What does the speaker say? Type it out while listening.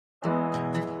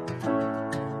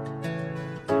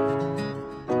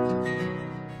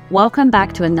Welcome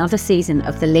back to another season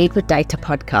of the Lead with Data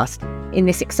podcast. In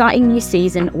this exciting new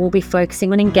season, we'll be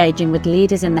focusing on engaging with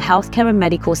leaders in the healthcare and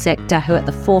medical sector who are at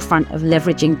the forefront of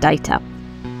leveraging data.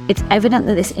 It's evident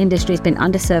that this industry has been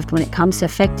underserved when it comes to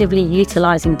effectively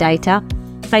utilising data,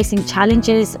 facing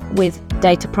challenges with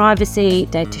data privacy,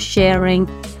 data sharing.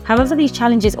 However, these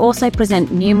challenges also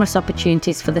present numerous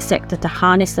opportunities for the sector to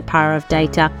harness the power of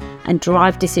data and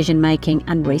drive decision-making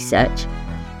and research.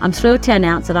 I'm thrilled to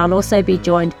announce that I'll also be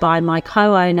joined by my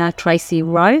co-owner, Tracy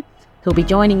Rowe, who'll be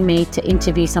joining me to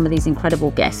interview some of these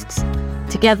incredible guests.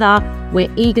 Together,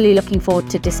 we're eagerly looking forward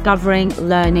to discovering,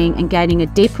 learning, and gaining a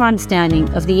deeper understanding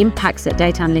of the impacts that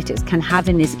data analytics can have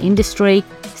in this industry.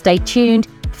 Stay tuned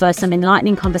for some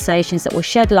enlightening conversations that will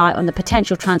shed light on the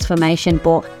potential transformation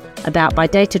brought about by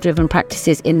data-driven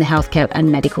practices in the healthcare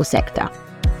and medical sector.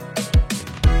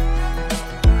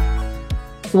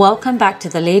 Welcome back to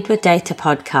the Lead with Data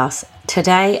podcast.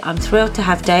 Today, I'm thrilled to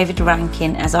have David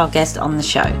Rankin as our guest on the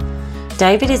show.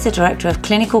 David is the Director of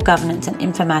Clinical Governance and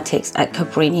Informatics at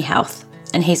Cabrini Health,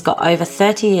 and he's got over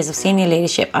 30 years of senior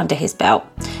leadership under his belt.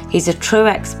 He's a true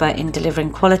expert in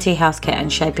delivering quality healthcare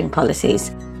and shaping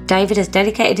policies. David has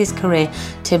dedicated his career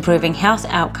to improving health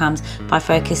outcomes by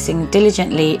focusing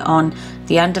diligently on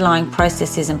the underlying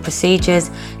processes and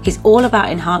procedures. He's all about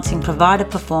enhancing provider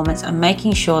performance and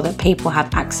making sure that people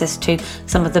have access to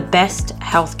some of the best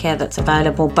healthcare that's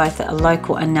available both at a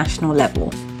local and national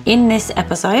level. In this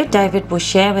episode, David will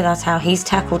share with us how he's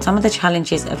tackled some of the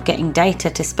challenges of getting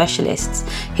data to specialists.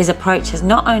 His approach has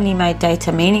not only made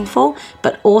data meaningful,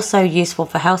 but also useful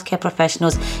for healthcare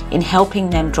professionals in helping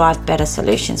them drive better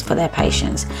solutions for their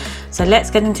patients. So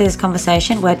let's get into this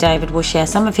conversation where David will share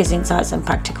some of his insights and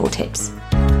practical tips.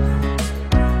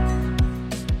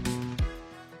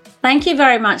 Thank you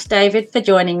very much, David, for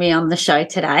joining me on the show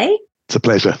today. It's a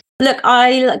pleasure. Look,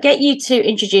 I'll get you to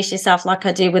introduce yourself like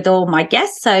I do with all my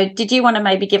guests. So did you want to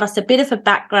maybe give us a bit of a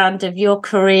background of your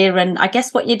career and I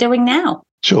guess what you're doing now?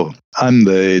 Sure. I'm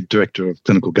the Director of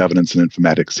Clinical Governance and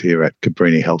Informatics here at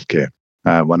Cabrini Healthcare,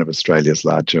 one of Australia's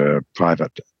larger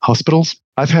private hospitals.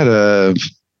 I've had a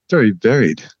very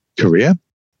varied career.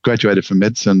 Graduated from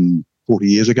medicine 40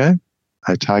 years ago,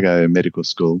 Otago Medical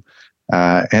School,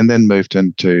 and then moved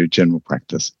into general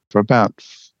practice for about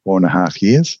 4.5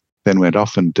 years. Then went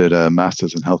off and did a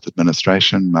Master's in Health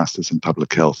Administration, Master's in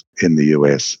Public Health in the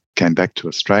US. Came back to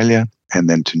Australia and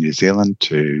then to New Zealand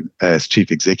as Chief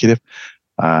Executive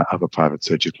of a private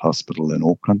surgical hospital in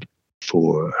Auckland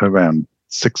for around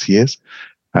 6 years.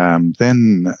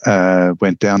 Then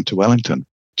went down to Wellington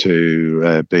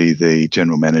to be the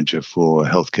General Manager for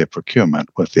Healthcare Procurement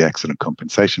with the Accident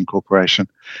Compensation Corporation.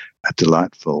 A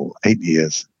delightful 8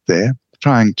 years there,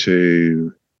 trying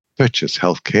to purchase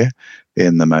healthcare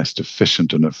in the most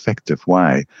efficient and effective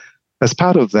way. As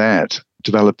part of that,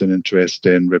 developed an interest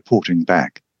in reporting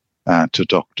back to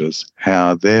doctors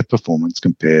how their performance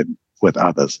compared with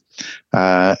others,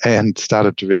 and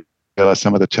started to realize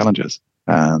some of the challenges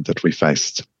that we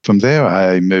faced. From there,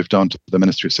 I moved on to the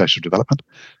Ministry of Social Development,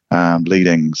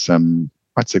 leading some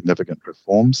quite significant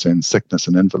reforms in sickness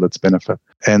and invalids benefit,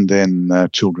 and then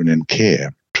children in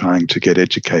care, trying to get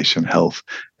education, health,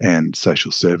 and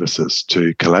social services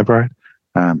to collaborate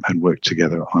and work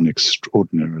together on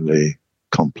extraordinarily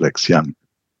complex young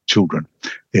children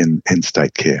in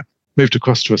state care. Moved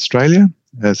across to Australia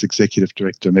as Executive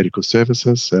Director of Medical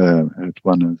Services at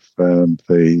one of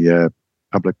the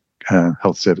public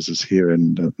health services here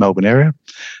in the Melbourne area,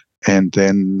 and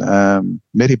then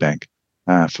Medibank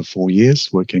for 4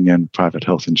 years, working in private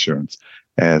health insurance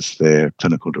as their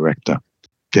clinical director,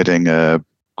 getting a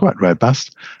quite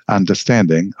robust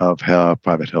understanding of how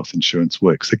private health insurance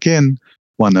works. Again,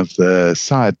 one of the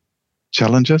side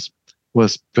challenges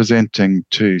was presenting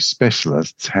to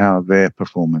specialists how their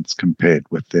performance compared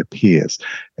with their peers.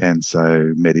 And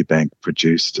so Medibank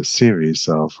produced a series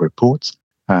of reports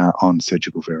on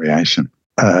surgical variation.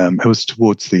 It was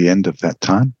towards the end of that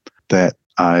time that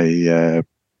I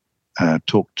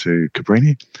talked to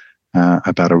Cabrini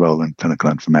about a role in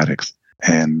clinical informatics,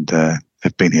 and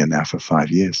have been here now for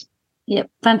 5 years. Yep,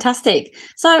 fantastic.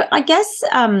 So I guess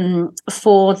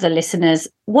for the listeners,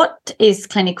 what is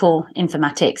clinical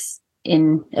informatics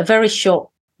in a very short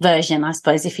version, I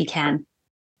suppose, if you can?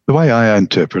 The way I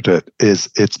interpret it is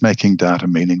it's making data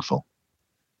meaningful.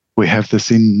 We have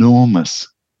this enormous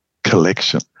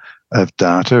collection of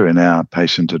data in our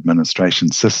patient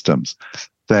administration systems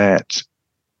that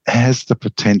has the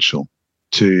potential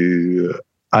to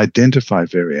identify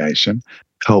variation,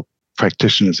 help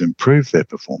practitioners improve their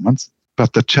performance,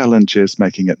 but the challenge is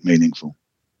making it meaningful.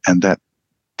 And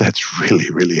that's really,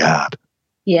 really hard.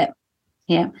 Yeah.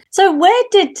 Yeah. So where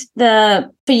did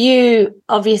for you,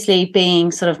 obviously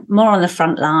being sort of more on the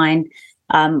front line,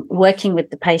 working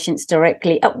with the patients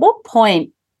directly, at what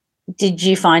point did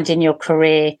you find in your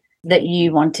career that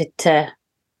you wanted to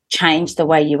change the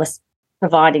way you were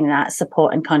providing that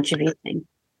support and contributing?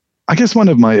 I guess one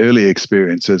of my early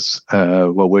experiences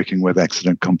while working with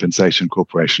Accident Compensation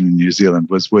Corporation in New Zealand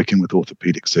was working with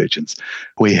orthopaedic surgeons.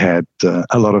 We had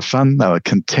a lot of fun. They were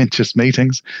contentious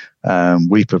meetings.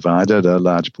 We provided a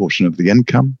large portion of the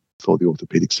income for the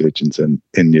orthopaedic surgeons in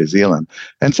New Zealand.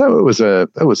 And so it was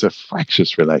a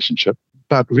fractious relationship,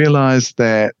 but realized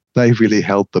that they really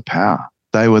held the power.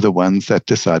 They were the ones that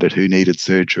decided who needed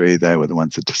surgery. They were the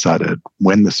ones that decided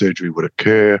when the surgery would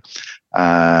occur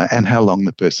and how long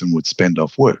the person would spend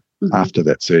off work after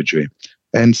that surgery.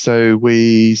 And so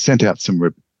we sent out some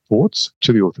reports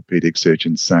to the orthopedic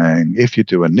surgeons saying, if you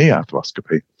do a knee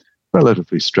arthroscopy,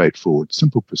 relatively straightforward,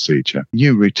 simple procedure,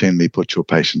 you routinely put your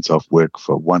patients off work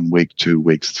for 1 week, 2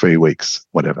 weeks, 3 weeks,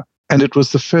 whatever. And it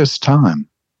was the first time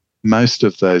most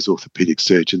of those orthopedic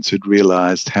surgeons had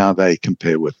realized how they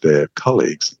compare with their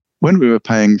colleagues. When we were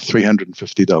paying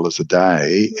 $350 a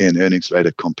day in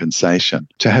earnings-related compensation,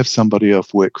 to have somebody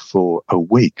off work for a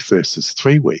week versus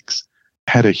 3 weeks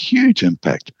had a huge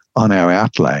impact on our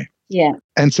outlay. Yeah.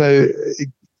 And so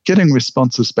getting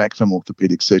responses back from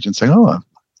orthopedic surgeons saying, oh,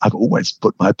 I've always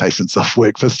put my patients off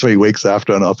work for 3 weeks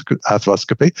after an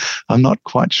arthroscopy. I'm not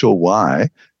quite sure why.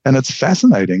 And it's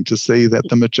fascinating to see that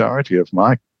the majority of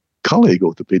my colleague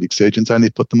orthopedic surgeons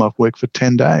only put them off work for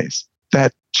 10 days.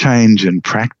 That change in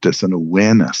practice and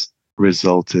awareness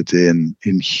resulted in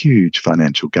huge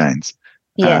financial gains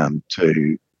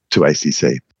to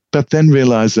ACC. But then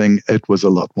realizing it was a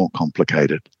lot more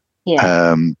complicated.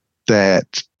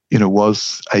 That,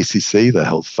 was ACC, the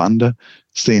health funder,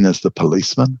 seen as the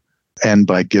policeman? And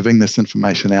by giving this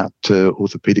information out to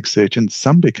orthopedic surgeons,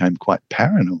 some became quite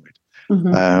paranoid.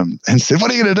 And said,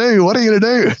 what are you going to do? What are you going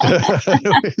to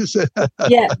do?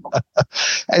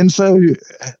 And so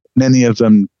many of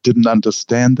them didn't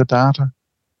understand the data.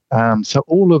 So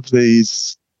all of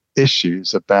these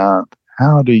issues about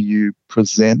how do you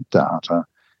present data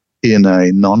in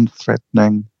a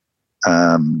non-threatening,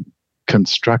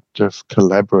 constructive,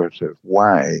 collaborative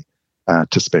way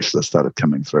to specialists started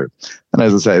coming through. And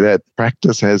as I say, that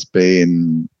practice has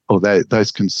been, or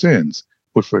those concerns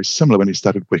were very similar when he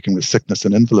started working with sickness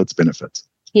and invalids benefits.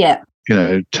 Yeah.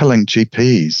 Telling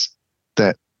GPs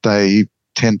that they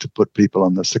tend to put people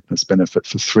on the sickness benefit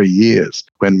for 3 years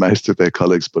when most of their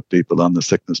colleagues put people on the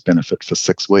sickness benefit for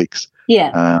 6 weeks.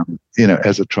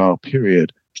 As a trial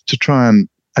period to try and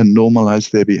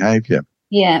normalize their behavior.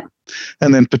 Yeah.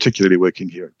 And then particularly working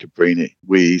here at Cabrini,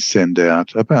 we send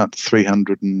out about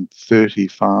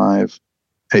 335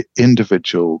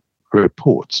 individual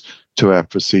reports to our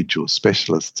procedural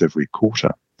specialists every quarter,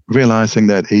 realizing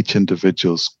that each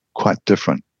individual's quite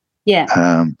different.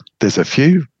 There's a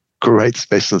few great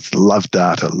specialists love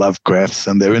data, love graphs,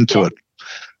 and they're into it.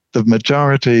 The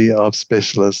majority of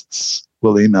specialists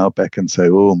will email back and say,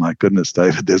 oh, my goodness,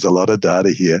 David, there's a lot of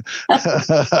data here.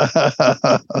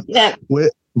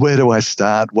 Where do I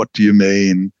start? What do you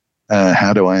mean?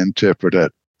 How do I interpret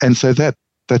it? And so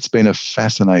that's been a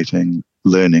fascinating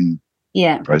learning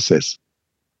process.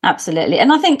 Absolutely.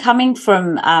 And I think coming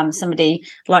from somebody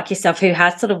like yourself who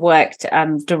has sort of worked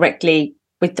directly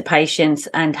with the patients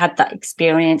and had that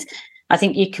experience, I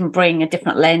think you can bring a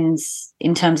different lens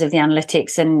in terms of the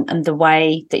analytics and the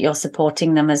way that you're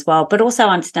supporting them as well, but also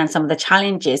understand some of the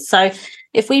challenges. So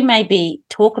if we maybe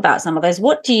talk about some of those,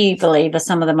 what do you believe are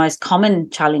some of the most common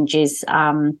challenges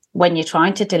when you're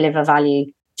trying to deliver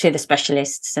value to the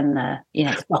specialists and the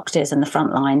doctors and the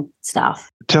frontline staff?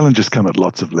 Challenges come at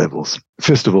lots of levels.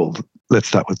 First of all, let's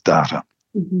start with data.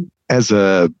 As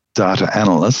a data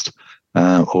analyst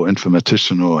or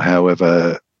informatician or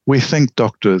however, we think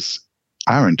doctors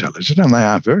are intelligent, and they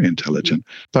are very intelligent,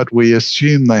 but we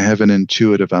assume they have an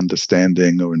intuitive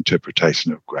understanding or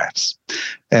interpretation of graphs.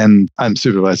 And I'm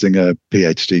supervising a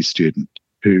PhD student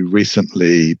who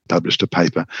recently published a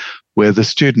paper where the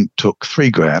student took 3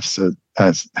 graphs, a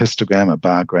histogram, a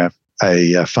bar graph,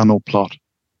 a funnel plot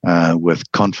with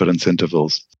confidence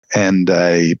intervals, and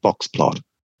a box plot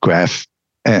graph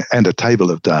and a table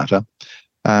of data,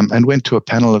 and went to a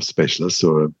panel of specialists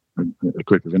or a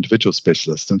group of individual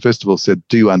specialists, and first of all said,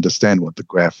 do you understand what the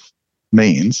graph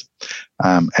means?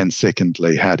 And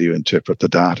secondly, how do you interpret the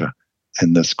data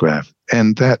in this graph?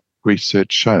 And that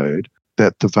research showed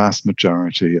that the vast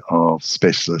majority of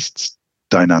specialists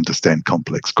don't understand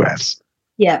complex graphs.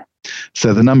 Yeah.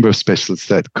 So the number of specialists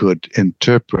that could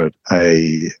interpret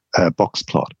a box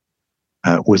plot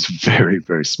was very,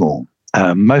 very small.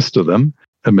 Most of them,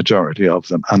 a majority of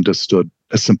them, understood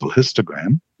a simple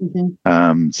histogram,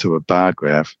 so a bar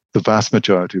graph. The vast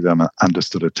majority of them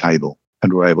understood a table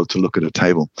and were able to look at a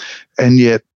table. And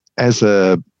yet, as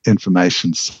a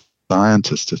information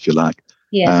scientist, if you like,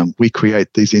 we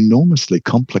create these enormously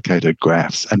complicated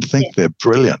graphs and think they're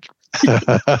brilliant.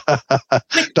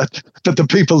 but the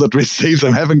people that receive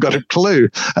them haven't got a clue.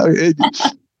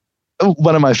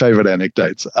 One of my favorite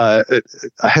anecdotes, I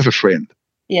have a friend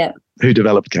who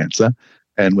developed cancer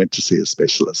and went to see a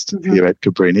specialist here at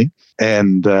Cabrini.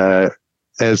 And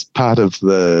as part of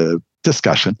the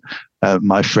discussion,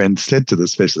 my friend said to the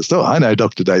specialist, "Oh, I know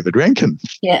Dr. David Rankin."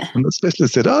 And the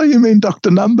specialist said, "Oh, you mean Dr.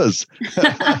 Numbers?"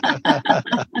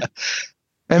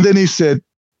 And then he said,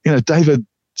 "David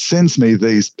sends me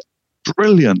these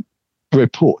brilliant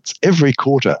reports every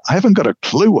quarter. I haven't got a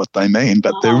clue what they mean,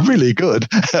 but they're really good."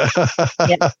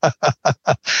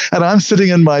 And I'm sitting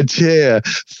in my chair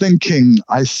thinking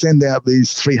I send out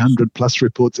these 300 plus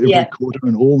reports every quarter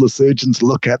and all the surgeons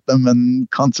look at them and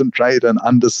concentrate and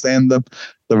understand them.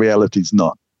 The reality's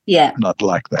not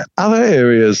like that. Other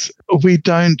areas, we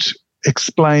don't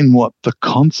explain what the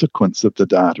consequence of the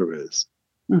data is.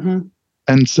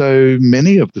 And so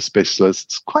many of the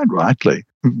specialists, quite rightly,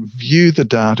 view the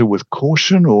data with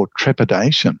caution or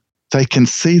trepidation. They can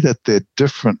see that they're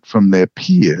different from their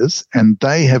peers and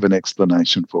they have an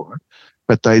explanation for it,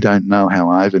 but they don't know how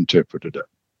I've interpreted it.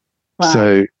 Wow.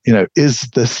 So, is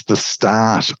this the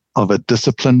start of a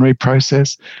disciplinary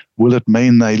process? Will it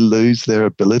mean they lose their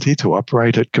ability to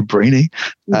operate at Cabrini?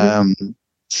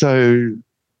 So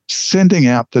sending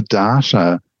out the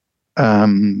data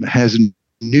has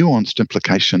nuanced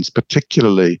implications,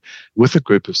 particularly with a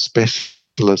group of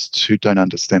specialists who don't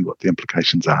understand what the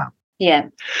implications are.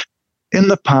 In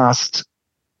the past,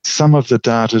 some of the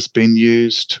data has been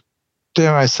used,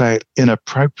 dare I say it,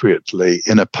 inappropriately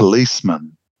in a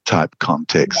policeman type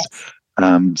context,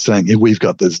 saying, "We've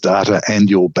got this data and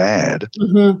you're bad.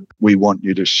 We want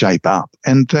you to shape up."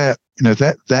 And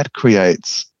that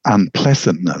creates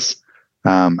unpleasantness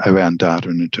around data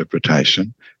and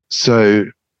interpretation. So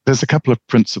there's a couple of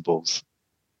principles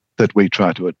that we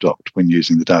try to adopt when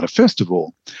using the data. First of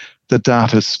all, the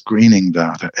data screening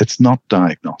data. It's not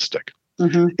diagnostic.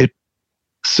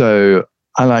 So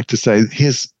I like to say,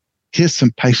 here's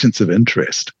some patients of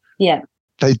interest.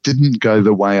 They didn't go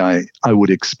the way I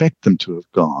would expect them to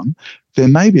have gone. There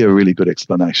may be a really good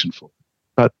explanation for it,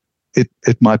 but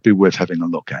it might be worth having a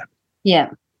look at.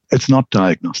 It's not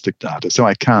diagnostic data. So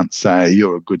I can't say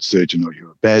you're a good surgeon or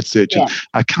you're a bad surgeon.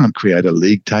 I can't create a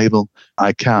league table.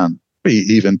 I can't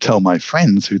even tell my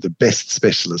friends who the best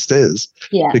specialist is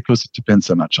because it depends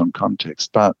so much on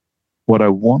context. But what I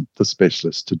want the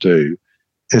specialist to do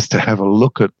is to have a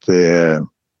look at their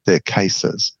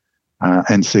cases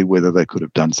and see whether they could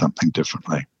have done something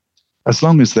differently. As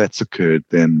long as that's occurred,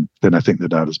 then I think the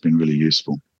data's been really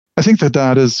useful. I think the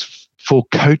data's for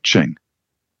coaching,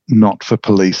 not for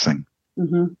policing.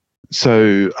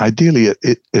 So ideally,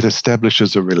 it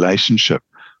establishes a relationship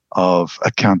of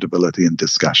accountability and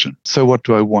discussion. So what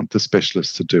do I want the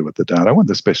specialist to do with the data? I want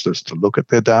the specialist to look at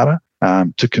their data,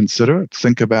 to consider it,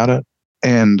 think about it,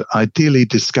 and ideally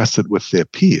discuss it with their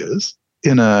peers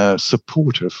in a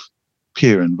supportive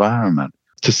peer environment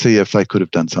to see if they could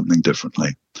have done something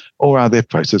differently. Or are there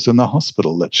processes in the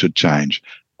hospital that should change?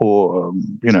 Or,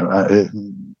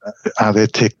 are there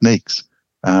techniques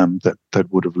that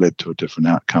would have led to a different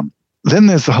outcome? Then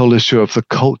there's the whole issue of the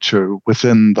culture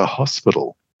within the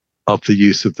hospital of the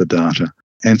use of the data.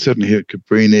 And certainly here at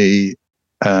Cabrini,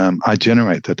 I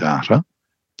generate the data,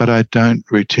 but I don't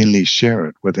routinely share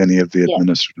it with any of the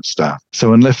administrative staff.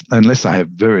 So unless I have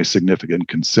very significant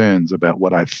concerns about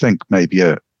what I think may be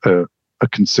a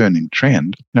concerning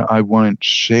trend, I won't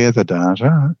share the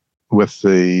data with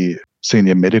the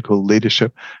senior medical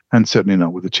leadership and certainly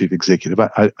not with the chief executive.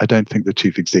 I don't think the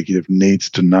chief executive needs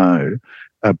to know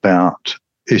about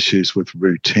issues with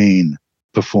routine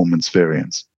performance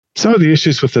variance. Some of the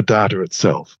issues with the data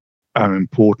itself are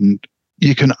important.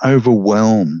 You can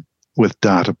overwhelm with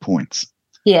data points.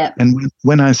 And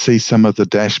when I see some of the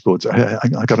dashboards,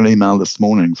 I got an email this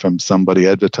morning from somebody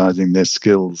advertising their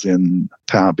skills in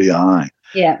Power BI.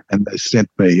 And they sent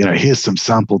me, here's some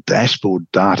sample dashboard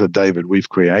data, David, we've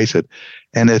created.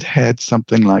 And it had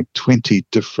something like 20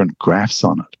 different graphs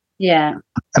on it.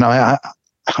 And I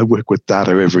work with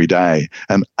data every day,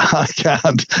 and I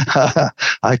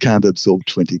can't absorb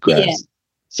 20 graphs.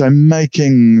 So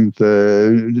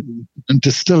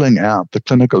distilling out the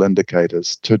clinical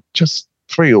indicators to just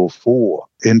 3 or 4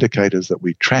 indicators that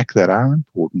we track that are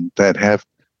important, that have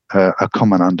a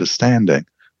common understanding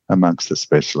amongst the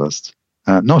specialists,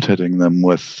 not hitting them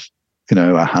with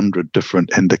 100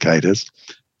 different indicators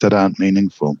that aren't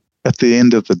meaningful. At the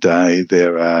end of the day,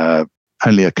 there are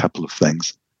only a couple of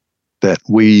things that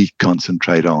we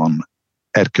concentrate on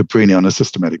at Cabrini on a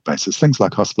systematic basis, things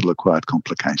like hospital-acquired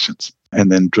complications,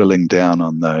 and then drilling down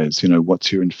on those,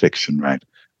 what's your infection rate?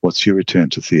 What's your return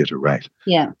to theatre rate?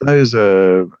 Yeah. Those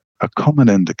are common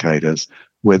indicators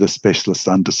where the specialists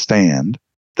understand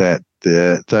that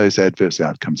those adverse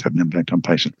outcomes have an impact on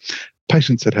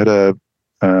patients that had a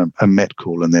MET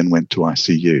call and then went to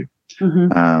ICU,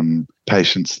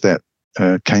 patients that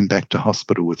came back to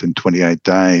hospital within 28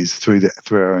 days through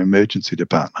our emergency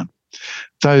department.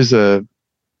 Those are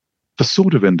the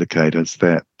sort of indicators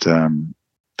that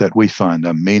we find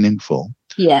are meaningful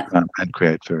and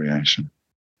create variation.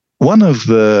 One of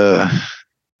the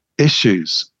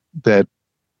issues that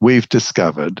we've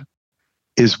discovered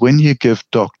is when you give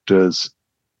doctors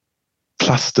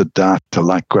clustered data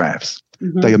like graphs,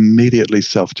 they immediately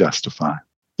self-justify.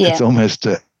 Yeah. It's almost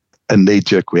a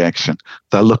knee-jerk reaction.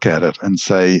 They'll look at it and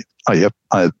say, oh, yep,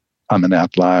 I'm an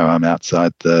outlier. I'm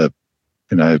outside the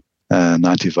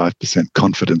 95%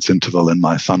 confidence interval in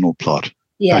my funnel plot.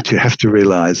 Yeah. But you have to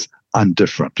realize I'm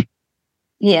different.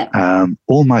 Yeah.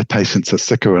 All my patients are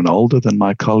sicker and older than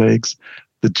my colleagues.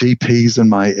 The GPs in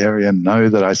my area know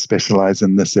that I specialize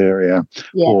in this area,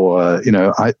 or,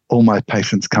 all my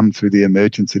patients come through the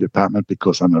emergency department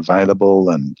because I'm available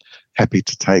and happy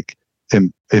to take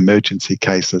emergency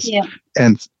cases. Yeah.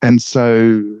 And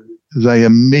so they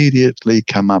immediately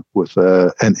come up with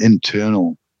an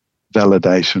internal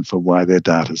validation for why their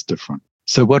data is different.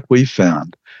 So what we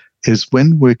found is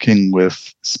when working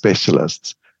with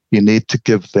specialists, you need to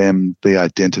give them the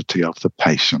identity of the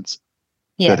patients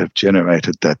that have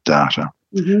generated that data.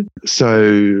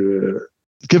 So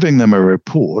giving them a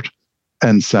report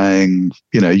and saying,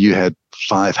 you had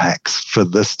 5 hacks for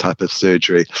this type of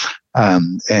surgery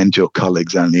and your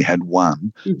colleagues only had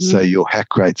 1, so your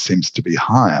hack rate seems to be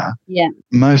higher,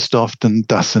 most often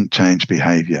doesn't change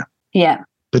behavior. Yeah.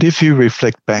 But if you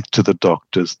reflect back to the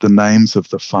doctors, the names of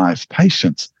the 5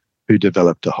 patients who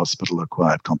developed a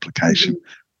hospital-acquired complication,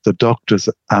 the doctors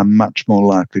are much more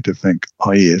likely to think,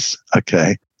 oh, yes,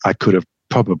 okay, I could have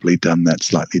probably done that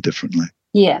slightly differently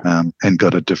and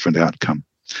got a different outcome.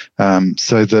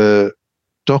 So the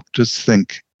doctors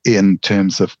think in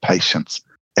terms of patients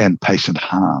and patient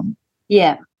harm.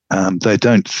 Yeah. They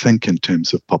don't think in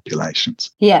terms of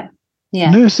populations. Yeah. Yeah.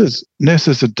 Nurses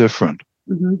are different.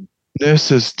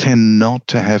 Nurses tend not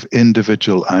to have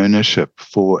individual ownership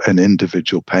for an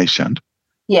individual patient.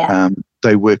 Yeah.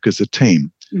 They work as a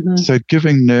team. So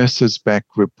giving nurses back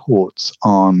reports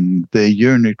on their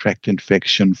urinary tract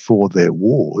infection for their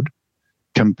ward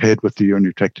compared with the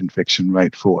urinary tract infection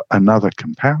rate for another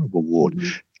comparable ward,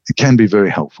 it can be very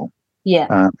helpful.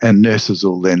 Yeah. And nurses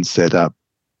will then set up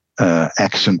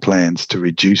action plans to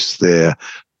reduce their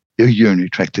urinary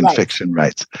tract infection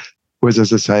rates. Whereas,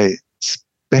 as I say,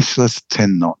 specialists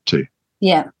tend not to.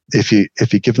 Yeah. If you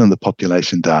give them the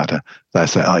population data, they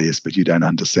say, oh, yes, but you don't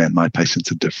understand. My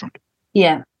patients are different.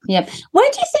 Yeah. Yeah.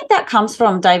 Where do you think that comes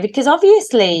from, David? Because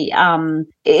obviously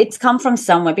it's come from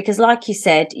somewhere, because like you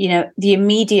said, the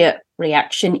immediate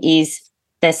reaction is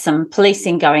there's some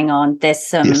policing going on. There's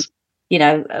some,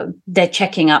 they're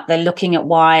checking up. They're looking at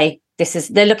why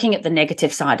they're looking at the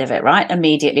negative side of it, right?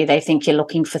 Immediately they think you're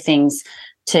looking for things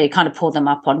to kind of pull them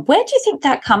up on. Where do you think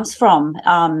that comes from?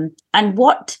 And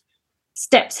what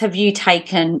steps have you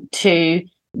taken to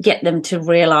get them to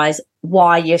realize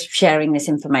why you're sharing this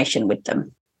information with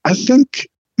them? I think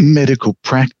medical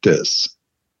practice,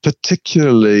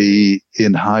 particularly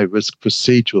in high-risk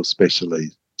procedural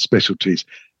specialties,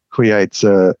 creates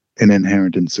an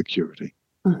inherent insecurity.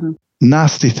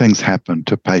 Nasty things happen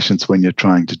to patients when you're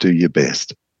trying to do your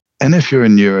best. And if you're a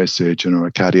neurosurgeon or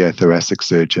a cardiothoracic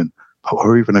surgeon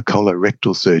or even a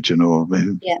colorectal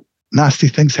surgeon, nasty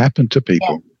things happen to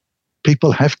people. Yeah.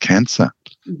 People have cancer.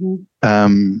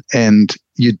 And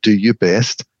you do your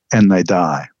best and they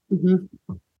die.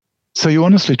 So you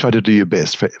honestly try to do your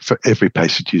best for every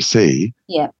patient you see,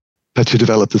 but you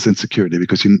develop this insecurity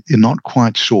because you're not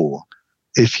quite sure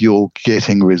if you're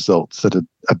getting results that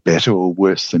are better or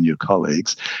worse than your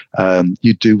colleagues.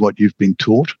 You do what you've been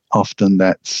taught, often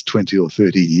that's 20 or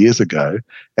 30 years ago,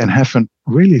 and haven't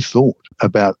really thought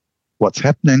about what's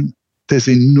happening. There's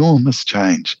enormous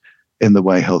change in the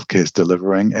way healthcare is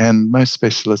delivering, and most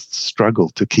specialists struggle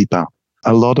to keep up.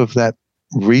 A lot of that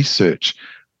research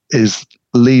is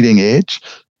leading edge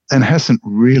and hasn't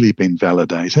really been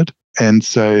validated, and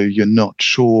so you're not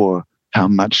sure how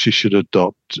much you should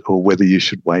adopt or whether you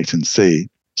should wait and see.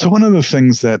 So one of the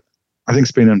things that I think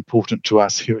has been important to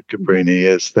us here at Cabrini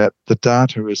is that the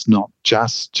data is not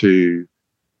just to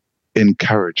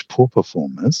encourage poor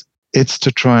performers, it's to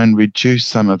try and reduce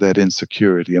some of that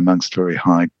insecurity amongst very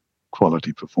high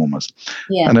quality performers.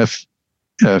 Yeah. And if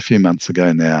a few months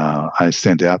ago now, I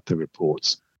sent out the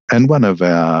reports, and one of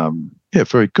our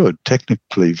very good,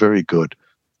 technically very good,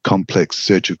 complex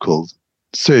surgical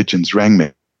surgeons rang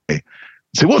me and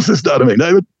said, "What's this data mean,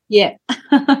 David?" Yeah.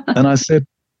 And I said,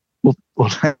 well,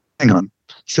 hang on,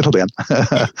 settle down.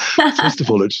 First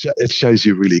of all, it shows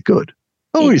you really good.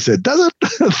 Oh, he said, does it?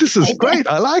 This is great.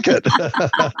 I like it.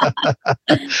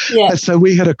 Yeah. And so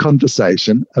we had a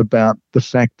conversation about the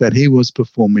fact that he was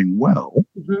performing well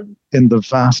in the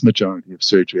vast majority of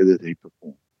surgery that he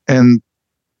performed. And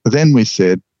then we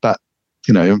said, but,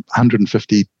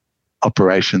 150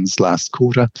 operations last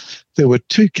quarter, there were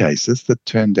 2 cases that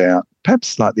turned out perhaps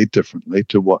slightly differently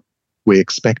to what we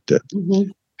expected.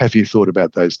 Have you thought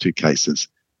about those 2 cases?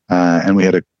 And we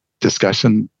had a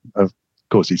discussion. Of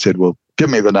course, he said, well, give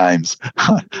me the names.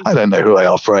 I don't know who I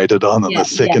operated on the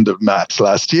 2nd of March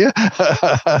last year.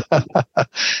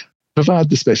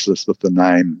 Provide the specialist with the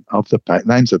names of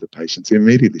the patients. He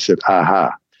immediately said,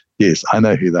 aha, yes, I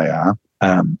know who they are.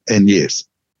 And yes,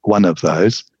 one of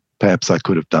those, perhaps I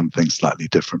could have done things slightly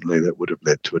differently that would have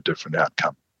led to a different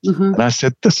outcome. And I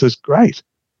said, this is great.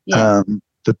 Yeah.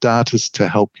 The data is to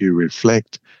help you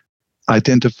reflect,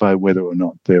 identify whether or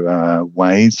not there are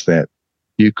ways that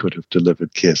you could have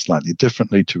delivered care slightly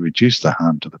differently to reduce the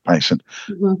harm to the patient.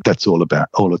 That's all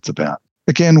it's about.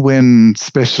 Again, when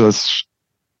specialists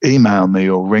email me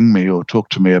or ring me or talk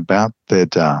to me about their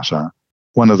data,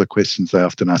 one of the questions they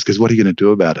often ask is, what are you going to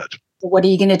do about it? What are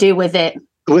you going to do with it?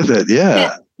 With it,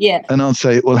 yeah. Yeah. And I'll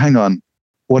say, well, hang on,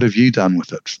 what have you done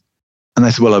with it? And they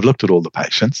say, well, I've looked at all the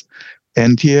patients,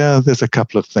 and there's a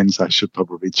couple of things I should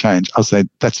probably change. I'll say,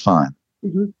 that's fine.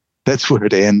 That's where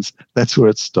it ends. That's where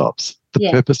it stops.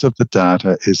 The purpose of the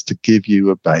data is to give you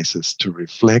a basis to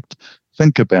reflect,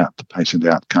 think about the patient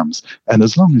outcomes. And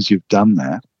as long as you've done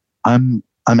that, I'm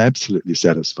absolutely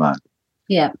satisfied.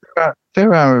 Yeah.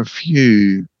 There are a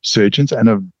few surgeons, and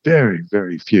a very,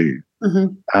 very few,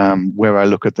 where I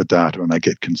look at the data and I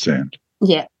get concerned.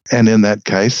 Yeah. And in that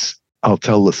case, I'll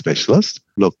tell the specialist,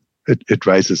 look, it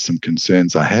raises some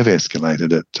concerns. I have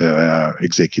escalated it to our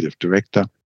executive director.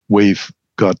 We've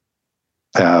got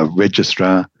our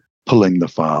registrar pulling the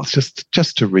files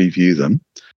just to review them.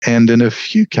 And in a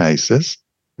few cases,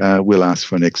 we'll ask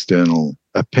for an external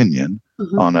opinion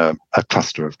on a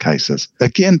cluster of cases,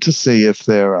 again, to see if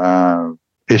there are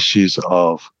issues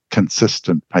of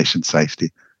consistent patient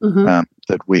safety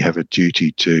that we have a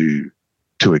duty to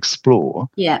explore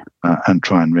and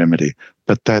try and remedy.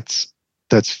 But that's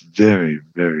very,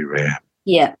 very rare.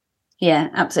 Yeah. Yeah,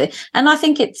 absolutely. And I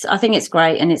think it's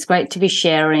great, and it's great to be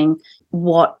sharing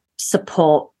what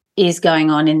support is going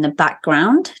on in the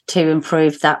background to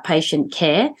improve that patient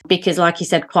care, because like you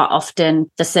said, quite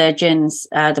often the surgeons,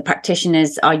 the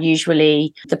practitioners are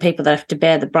usually the people that have to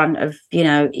bear the brunt of,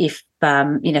 if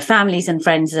families and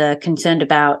friends are concerned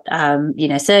about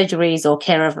surgeries or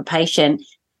care of a patient,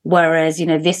 whereas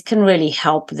this can really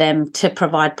help them to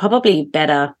provide probably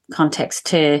better context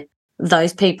to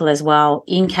those people as well,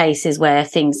 in cases where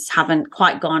things haven't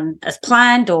quite gone as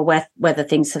planned, or whether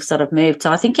things have sort of moved.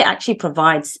 So I think it actually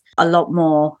provides a lot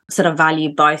more sort of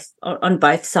value on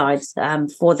both sides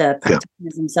for the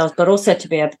practitioners themselves, but also to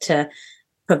be able to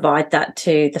provide that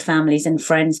to the families and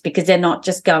friends, because they're not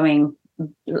just going,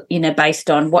 based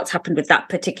on what's happened with that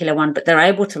particular one, but they're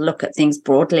able to look at things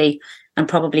broadly and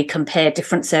probably compare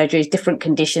different surgeries, different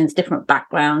conditions, different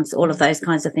backgrounds, all of those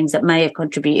kinds of things that may have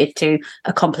contributed to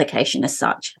a complication as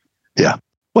such. Yeah.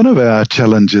 One of our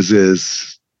challenges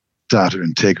is data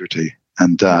integrity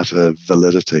and data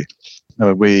validity.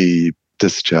 We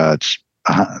discharge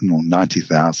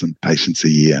 90,000 patients a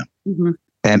year.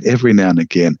 And every now and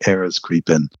again, errors creep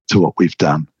in to what we've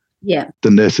done. Yeah.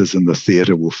 The nurses in the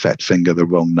theatre will fat finger the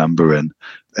wrong number in.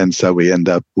 And so we end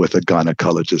up with a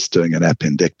gynecologist doing an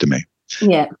appendectomy.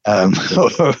 Yeah. Or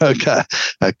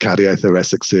a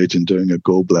cardiothoracic surgeon doing a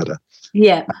gallbladder.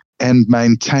 Yeah. And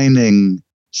maintaining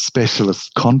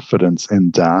specialist confidence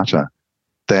in data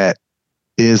that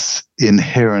is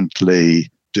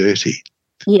inherently dirty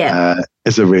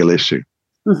is a real issue.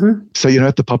 So,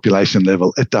 at the population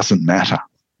level, it doesn't matter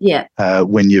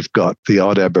when you've got the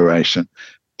odd aberration.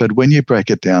 But when you break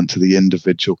it down to the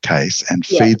individual case and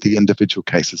feed the individual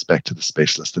cases back to the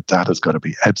specialist, the data's got to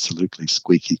be absolutely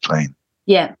squeaky clean.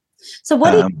 Yeah. So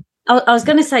what I was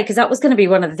going to say, because that was going to be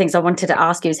one of the things I wanted to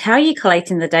ask you, is how are you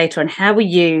collating the data, and how are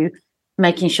you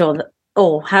making sure that,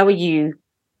 or how are you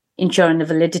ensuring the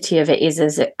validity of it is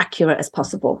as accurate as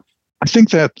possible? I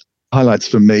think that highlights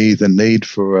for me the need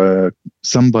for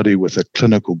somebody with a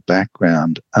clinical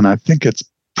background, and I think it's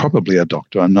probably a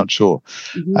doctor, I'm not sure,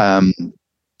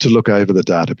 to look over the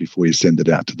data before you send it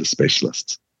out to the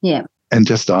specialists. Yeah. And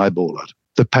just eyeball it.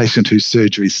 The patient whose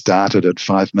surgery started at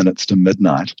 5 minutes to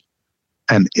midnight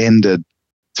and ended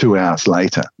 2 hours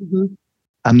later,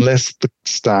 unless the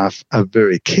staff are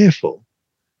very careful,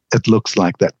 it looks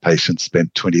like that patient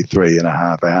spent 23 and a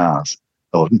half hours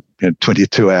or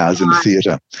 22 hours in the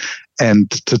theatre. And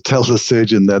to tell the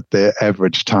surgeon that their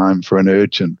average time for an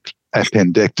urgent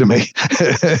appendectomy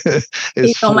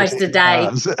is almost a day.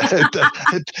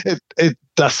 It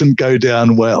doesn't go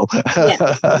down well.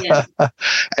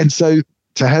 And so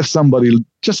to have somebody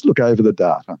just look over the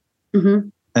data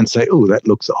and say, oh, that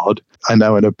looks odd. I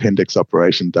know an appendix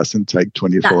operation doesn't take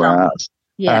 24 hours.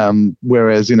 Yeah.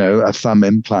 Whereas, a thumb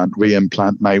implant,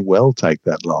 reimplant may well take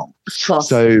that long. Of course.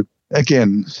 So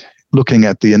again, looking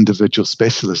at the individual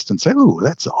specialist and say, oh,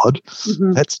 that's odd.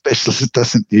 That specialist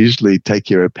doesn't usually take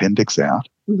your appendix out.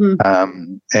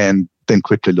 And then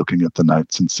quickly looking at the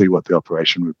notes and see what the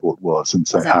operation report was and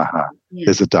say,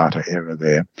 there's a data error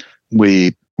there.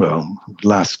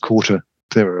 Last quarter,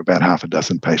 there were about half a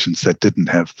dozen patients that didn't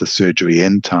have the surgery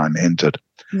end time entered.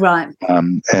 Right.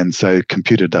 And so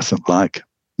computer doesn't like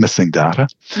missing data,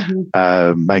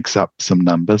 makes up some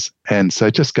numbers. And so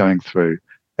just going through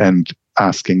and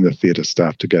asking the theatre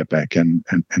staff to go back and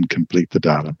complete the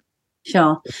data.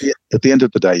 Sure. At the end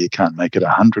of the day, you can't make it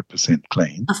 100%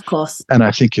 clean. Of course. And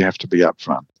I think you have to be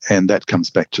upfront. And that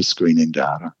comes back to screening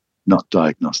data, not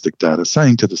diagnostic data.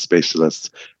 Saying to the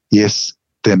specialists, yes,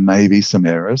 there may be some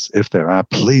errors. If there are,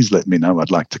 please let me know.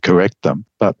 I'd like to correct them.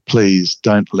 But please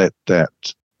don't let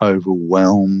that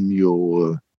overwhelm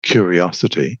your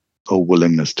curiosity or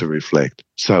willingness to reflect.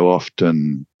 So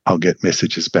often I'll get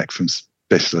messages back from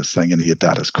specialists saying, your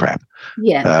data's crap.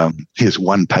 Yeah. Here's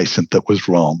one patient that was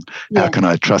wrong. How can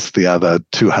I trust the other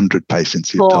 200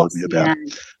 patients you've told me about?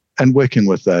 Yeah. And working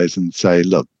with those and say,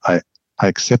 look, I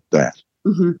accept that,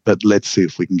 but let's see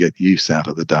if we can get use out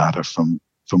of the data from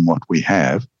what we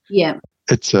have. Yeah.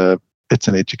 It's an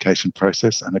education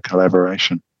process and a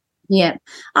collaboration. Yeah.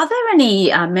 Are there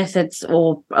any methods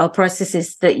or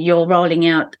processes that you're rolling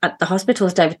out at the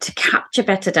hospitals, David, to capture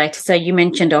better data? So you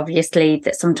mentioned, obviously,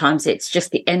 that sometimes it's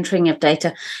just the entering of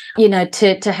data,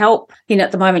 to help,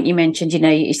 at the moment you mentioned,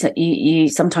 you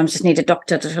sometimes just need a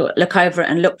doctor to look over it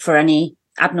and look for any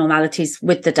abnormalities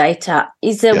with the data.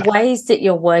 Is there ways that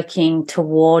you're working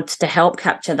towards to help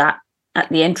capture that at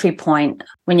the entry point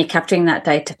when you're capturing that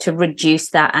data to reduce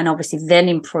that and obviously then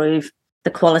improve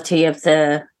the quality of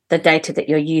the data that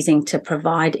you're using to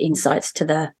provide insights to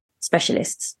the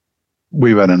specialists?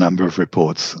 We run a number of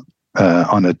reports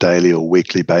on a daily or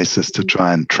weekly basis to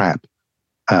try and trap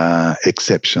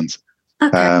exceptions.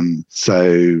 Okay.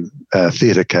 So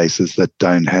theatre cases that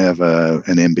don't have an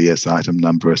MBS item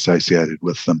number associated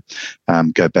with them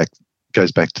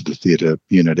goes back to the theatre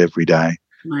unit every day.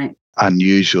 Right.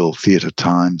 Unusual theatre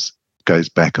times goes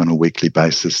back on a weekly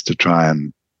basis to try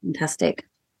and Fantastic.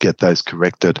 Get those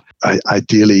corrected.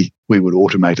 Ideally, we would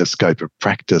automate a scope of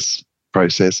practice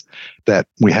process that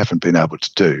we haven't been able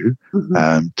to do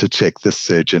to check this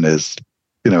surgeon is,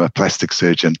 a plastic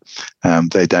surgeon.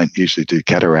 They don't usually do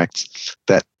cataracts.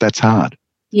 That's hard.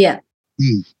 Yeah.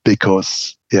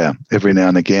 Because, every now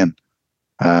and again,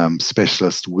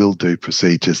 specialists will do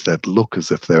procedures that look as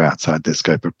if they're outside their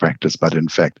scope of practice, but in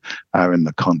fact are in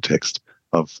the context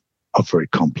of very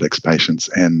complex patients,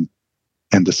 and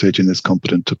the surgeon is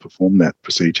competent to perform that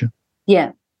procedure.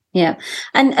 Yeah. Yeah.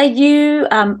 And are you,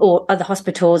 or other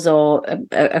hospitals or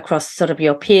across sort of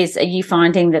your peers, are you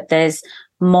finding that there's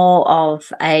more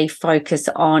of a focus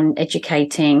on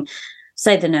educating,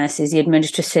 say, the nurses, the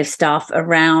administrative staff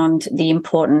around the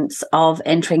importance of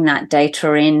entering that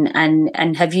data in?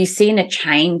 And have you seen a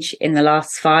change in the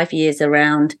last 5 years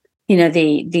around,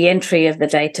 the entry of the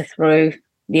data through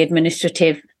the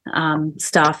administrative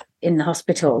staff in the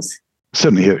hospitals?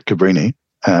 Certainly here at Cabrini,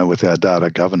 with our data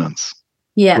governance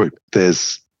group,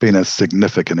 there's been a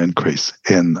significant increase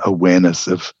in awareness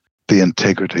of the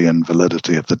integrity and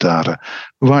validity of the data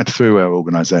right through our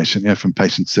organisation, from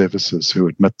patient services who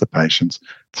admit the patients,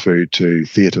 through to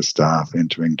theatre staff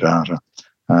entering data,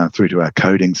 through to our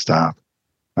coding staff,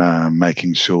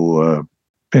 making sure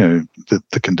that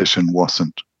the condition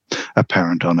wasn't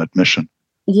apparent on admission.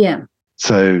 Yeah.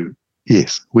 So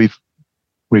yes, we've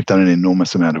done an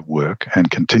enormous amount of work and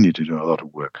continue to do a lot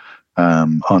of work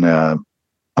on our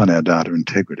data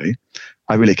integrity.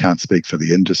 I really can't speak for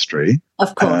the industry.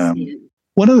 Of course.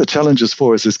 One of the challenges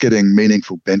for us is getting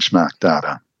meaningful benchmark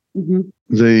data.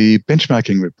 The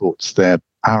benchmarking reports that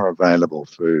are available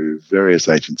through various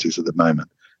agencies at the moment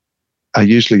are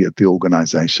usually at the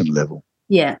organisation level.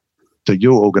 Yeah. So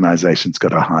your organisation's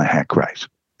got a high hack rate,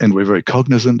 and we're very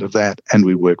cognizant of that, and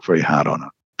we work very hard on it.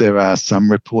 There are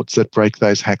some reports that break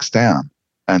those hacks down.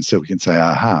 And so we can say,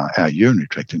 aha, our urinary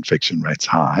tract infection rate's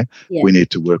high. Yeah. We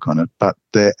need to work on it. But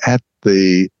they're at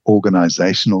the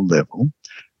organisational level,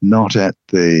 not at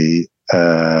the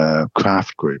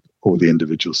craft group or the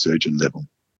individual surgeon level.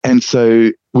 And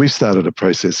so we've started a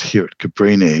process here at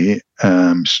Cabrini,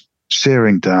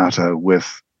 sharing data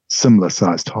with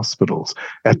similar-sized hospitals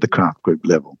at the craft group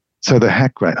level. So the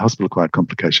hack rate, hospital-acquired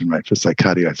complication rate for, say,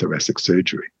 cardiothoracic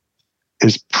surgery,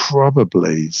 is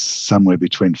probably somewhere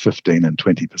between 15 and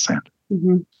 20%.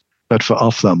 Mm-hmm. But for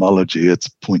ophthalmology, it's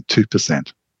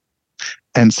 0.2%.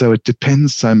 And so it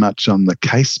depends so much on the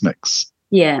case mix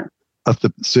of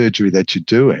the surgery that you're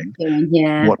doing.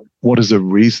 Yeah. What is a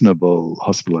reasonable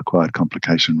hospital-acquired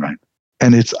complication rate?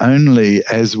 And it's only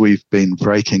as we've been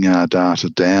breaking our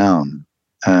data down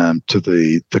to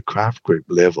the craft group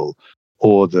level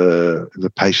or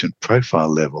the patient profile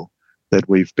level that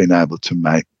we've been able to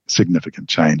make significant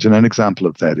change. And an example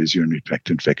of that is urinary tract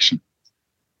infection.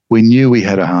 We knew we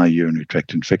had a high urinary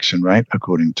tract infection rate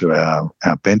according to our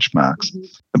benchmarks,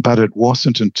 but it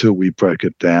wasn't until we broke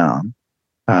it down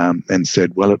and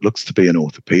said, well, it looks to be in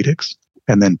orthopedics,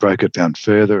 and then broke it down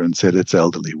further and said it's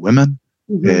elderly women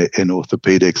in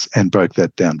orthopedics, and broke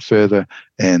that down further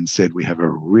and said we have a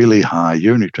really high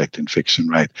urinary tract infection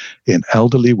rate in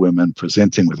elderly women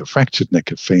presenting with a fractured neck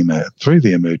of femur through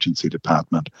the emergency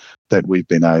department, that we've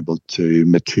been able to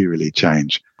materially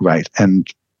change rate. And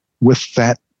with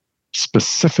that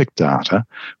specific data,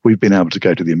 we've been able to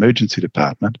go to the emergency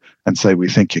department and say, we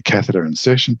think your catheter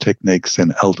insertion techniques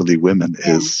in elderly women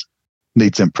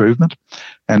needs improvement.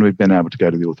 And we've been able to go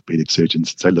to the orthopedic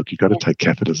surgeons and say, look, you've got to take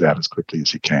catheters out as quickly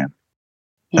as you can.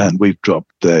 Yeah. And we've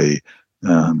dropped the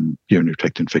urinary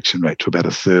tract infection rate to about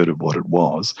a third of what it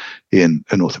was in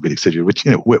orthopedic surgery, which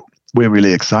we're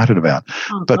really excited about.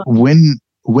 Oh, but when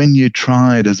you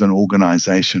tried as an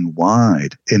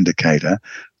organisation-wide indicator,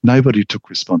 nobody took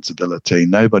responsibility.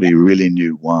 Nobody really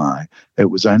knew why. It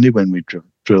was only when we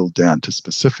drilled down to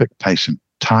specific patient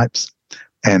types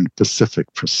and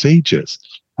specific procedures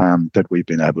that we've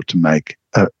been able to make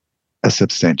a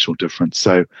substantial difference.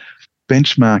 So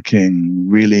benchmarking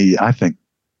really, I think,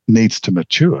 needs to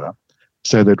mature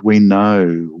so that we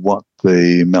know what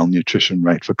the malnutrition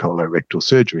rate for colorectal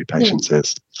surgery patients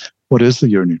is. What is the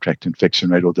urinary tract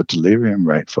infection rate or the delirium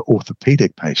rate for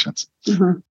orthopedic patients?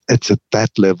 Mm-hmm. It's at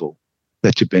that level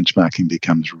that your benchmarking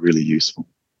becomes really useful.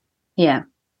 Yeah,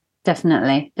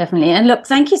 definitely. And look,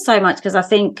 thank you so much, because I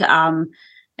think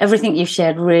everything you've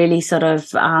shared really sort of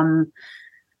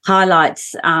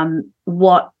highlights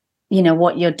what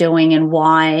you're doing and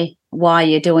why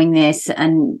you're doing this,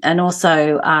 and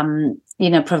also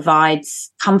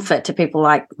provides comfort to people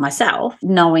like myself,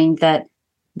 knowing that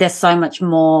there's so much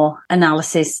more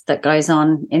analysis that goes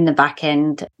on in the back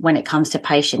end when it comes to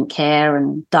patient care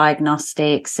and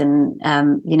diagnostics and,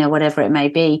 whatever it may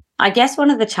be. I guess one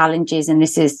of the challenges, and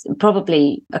this is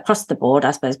probably across the board,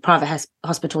 I suppose, private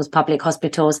hospitals, public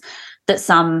hospitals, that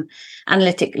some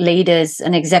analytic leaders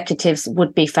and executives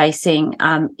would be facing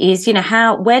is,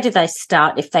 where do they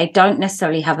start if they don't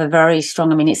necessarily have a very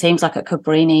strong, it seems like at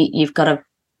Cabrini, you've got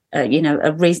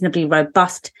a reasonably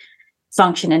robust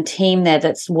function and team there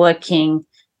that's working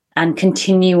and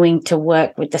continuing to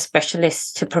work with the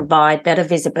specialists to provide better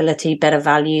visibility, better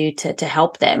value to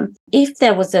help them. If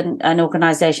there was an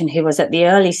organisation who was at the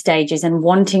early stages and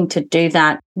wanting to do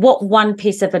that, what one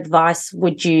piece of advice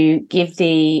would you give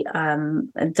the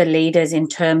leaders in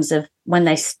terms of when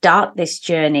they start this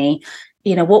journey?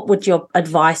 What would your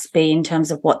advice be in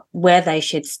terms of where they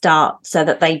should start so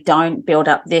that they don't build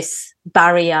up this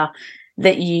barrier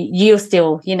that you're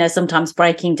still, sometimes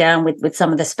breaking down with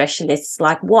some of the specialists?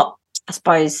 Like, what, I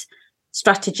suppose,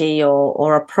 strategy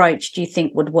or approach do you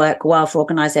think would work well for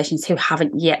organisations who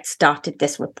haven't yet started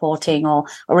this reporting or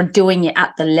are doing it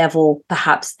at the level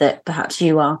perhaps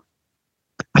you are?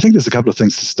 I think there's a couple of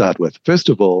things to start with. First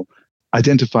of all,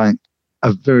 identifying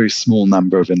a very small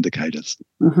number of indicators.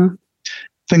 Mm-hmm.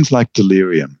 Things like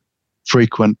delirium,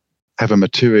 frequent, have a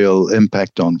material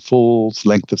impact on falls,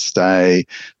 length of stay,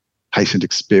 patient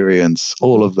experience,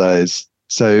 all of those.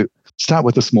 So start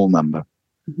with a small number.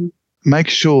 Mm-hmm. Make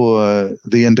sure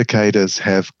the indicators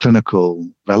have clinical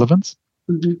relevance.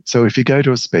 Mm-hmm. So if you go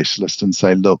to a specialist and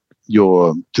say, look,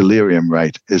 your delirium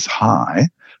rate is high,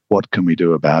 what can we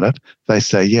do about it? They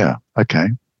say, yeah, okay,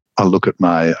 I'll look at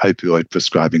my opioid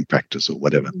prescribing practice or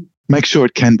whatever. Mm-hmm. Make sure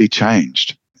it can be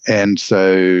changed. And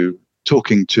so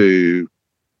talking to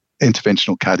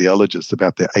interventional cardiologists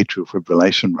about their atrial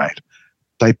fibrillation rate,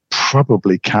 they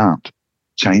probably can't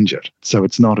change it. So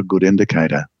it's not a good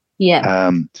indicator.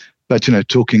 Yeah. But,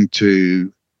 talking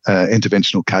to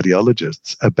interventional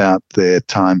cardiologists about their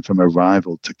time from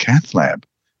arrival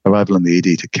in the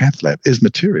ED to cath lab is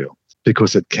material,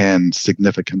 because it can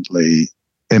significantly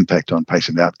impact on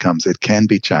patient outcomes. It can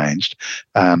be changed,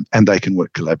 and they can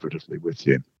work collaboratively with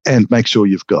you. And make sure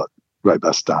you've got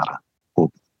robust data or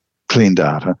clean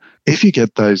data. If you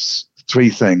get those three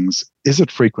things, is it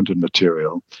frequent and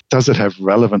material? Does it have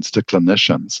relevance to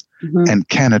clinicians? Mm-hmm. And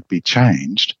can it be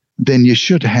changed? Then you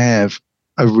should have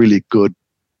a really good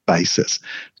basis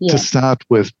to start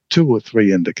with 2 or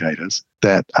 3 indicators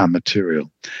that are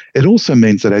material. It also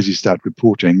means that as you start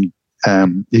reporting,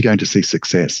 you're going to see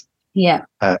success. Yeah.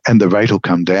 And the rate will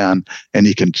come down, and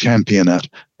you can champion it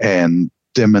and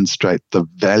demonstrate the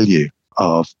value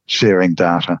of sharing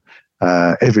data.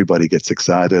 Everybody gets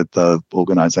excited. The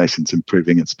organization's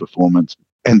improving its performance,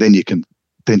 and then you can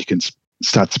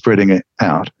start spreading it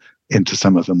out into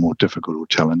some of the more difficult or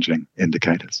challenging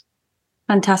indicators.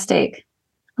 Fantastic.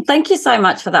 Thank you so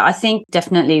much for that. I think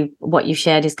definitely what you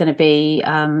shared is going to be,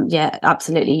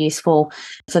 absolutely useful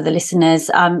for the listeners.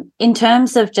 In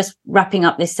terms of just wrapping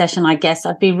up this session, I guess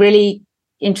I'd be really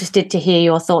interested to hear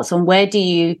your thoughts on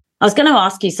I was going to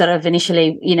ask you sort of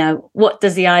initially, what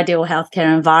does the ideal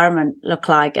healthcare environment look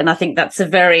like? And I think that's a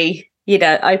very,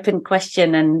 open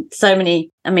question, and so many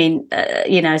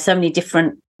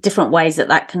different ways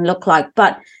that can look like.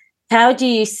 But how do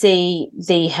you see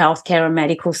the healthcare and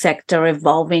medical sector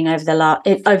evolving over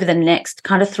the next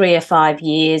kind of 3 or 5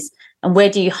 years, and where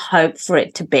do you hope for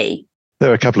it to be? There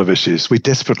are a couple of issues. We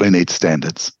desperately need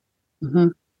standards. Mm-hmm.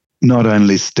 Not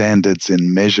only standards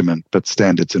in measurement, but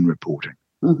standards in reporting.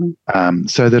 Mm-hmm.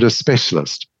 So that a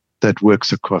specialist that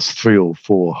works across 3 or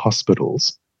 4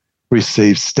 hospitals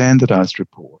receives standardized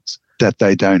reports that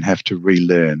they don't have to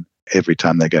relearn every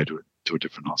time they go to a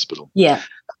different hospital. Yeah.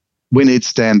 We need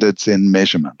standards in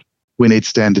measurement. We need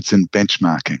standards in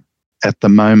benchmarking. At the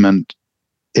moment,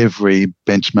 every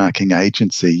benchmarking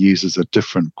agency uses a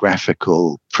different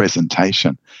graphical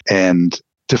presentation and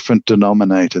different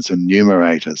denominators and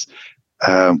numerators,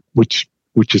 which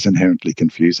is inherently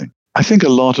confusing. I think a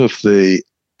lot of the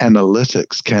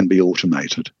analytics can be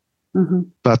automated, mm-hmm.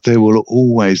 but there will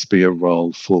always be a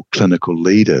role for clinical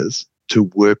leaders to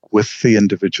work with the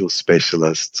individual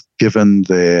specialists, given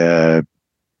their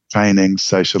training,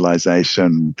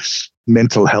 socialization,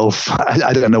 mental health,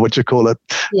 I don't know what you call it,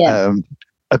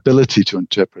 ability to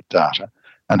interpret data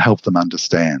and help them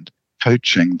understand,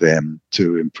 coaching them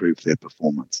to improve their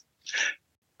performance.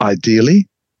 Ideally,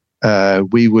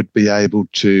 we would be able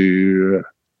to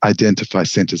identify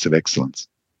centers of excellence.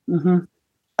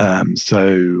 Mm-hmm.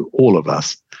 So all of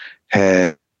us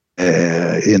have,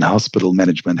 in hospital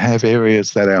management, have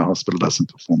areas that our hospital doesn't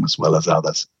perform as well as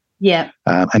others. Yeah.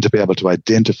 And to be able to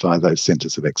identify those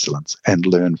centers of excellence and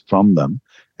learn from them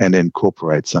and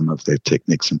incorporate some of their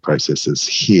techniques and processes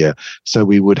here. So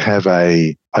we would have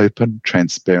a open,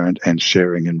 transparent and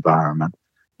sharing environment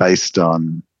based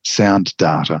on sound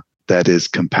data that is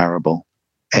comparable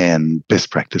and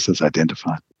best practices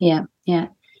identified. Yeah, yeah.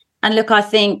 And look, I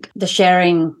think the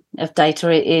sharing of data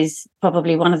is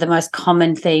probably one of the most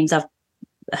common themes I've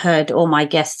heard all my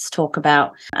guests talk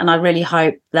about. And I really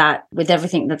hope that with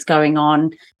everything that's going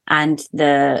on and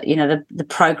the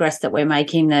progress that we're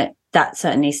making, that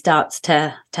certainly starts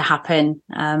to happen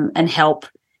and help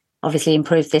obviously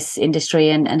improve this industry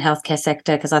and healthcare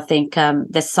sector, because I think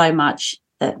there's so much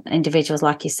that individuals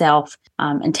like yourself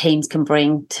and teams can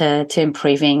bring to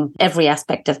improving every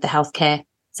aspect of the healthcare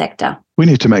sector. We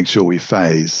need to make sure we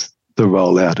phase the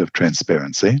rollout of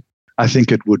transparency. I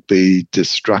think it would be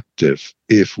destructive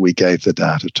if we gave the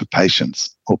data to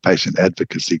patients or patient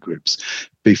advocacy groups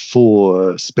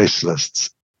before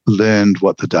specialists learned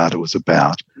what the data was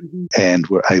about mm-hmm. and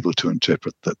were able to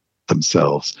interpret it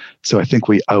themselves. So I think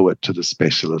we owe it to the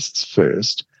specialists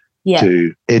first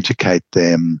to educate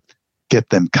them, get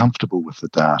them comfortable with the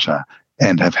data,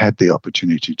 and have had the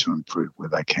opportunity to improve where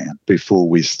they can before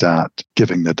we start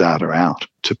giving the data out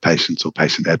to patients or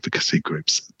patient advocacy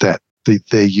groups. That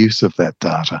their use of that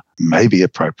data may be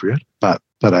appropriate, but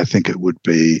I think it would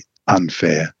be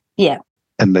unfair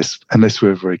unless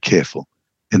we're very careful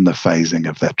in the phasing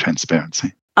of that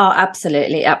transparency. Oh,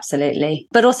 absolutely, absolutely.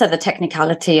 But also the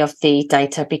technicality of the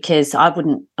data, because I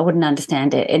wouldn't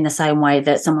understand it in the same way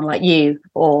that someone like you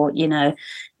or,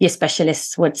 your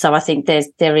specialists would. So I think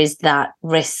there is that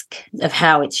risk of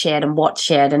how it's shared and what's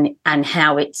shared and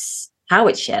how it's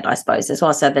shared, I suppose, as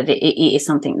well, so that it is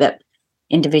something that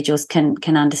individuals can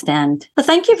understand. Well,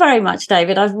 thank you very much,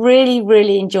 David. I've really,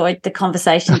 really enjoyed the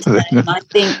conversation today. And I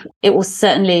think it will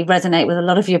certainly resonate with a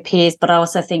lot of your peers, but I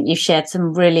also think you shared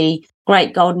some really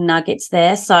great golden nuggets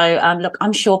there. So look,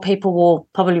 I'm sure people will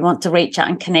probably want to reach out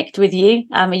and connect with you.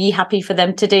 Are you happy for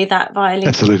them to do that via LinkedIn?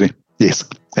 Absolutely. Yes,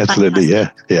 absolutely.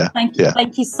 Fantastic. Yeah.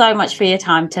 Thank you so much for your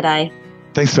time today.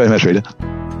 Thanks very much,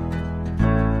 Rita.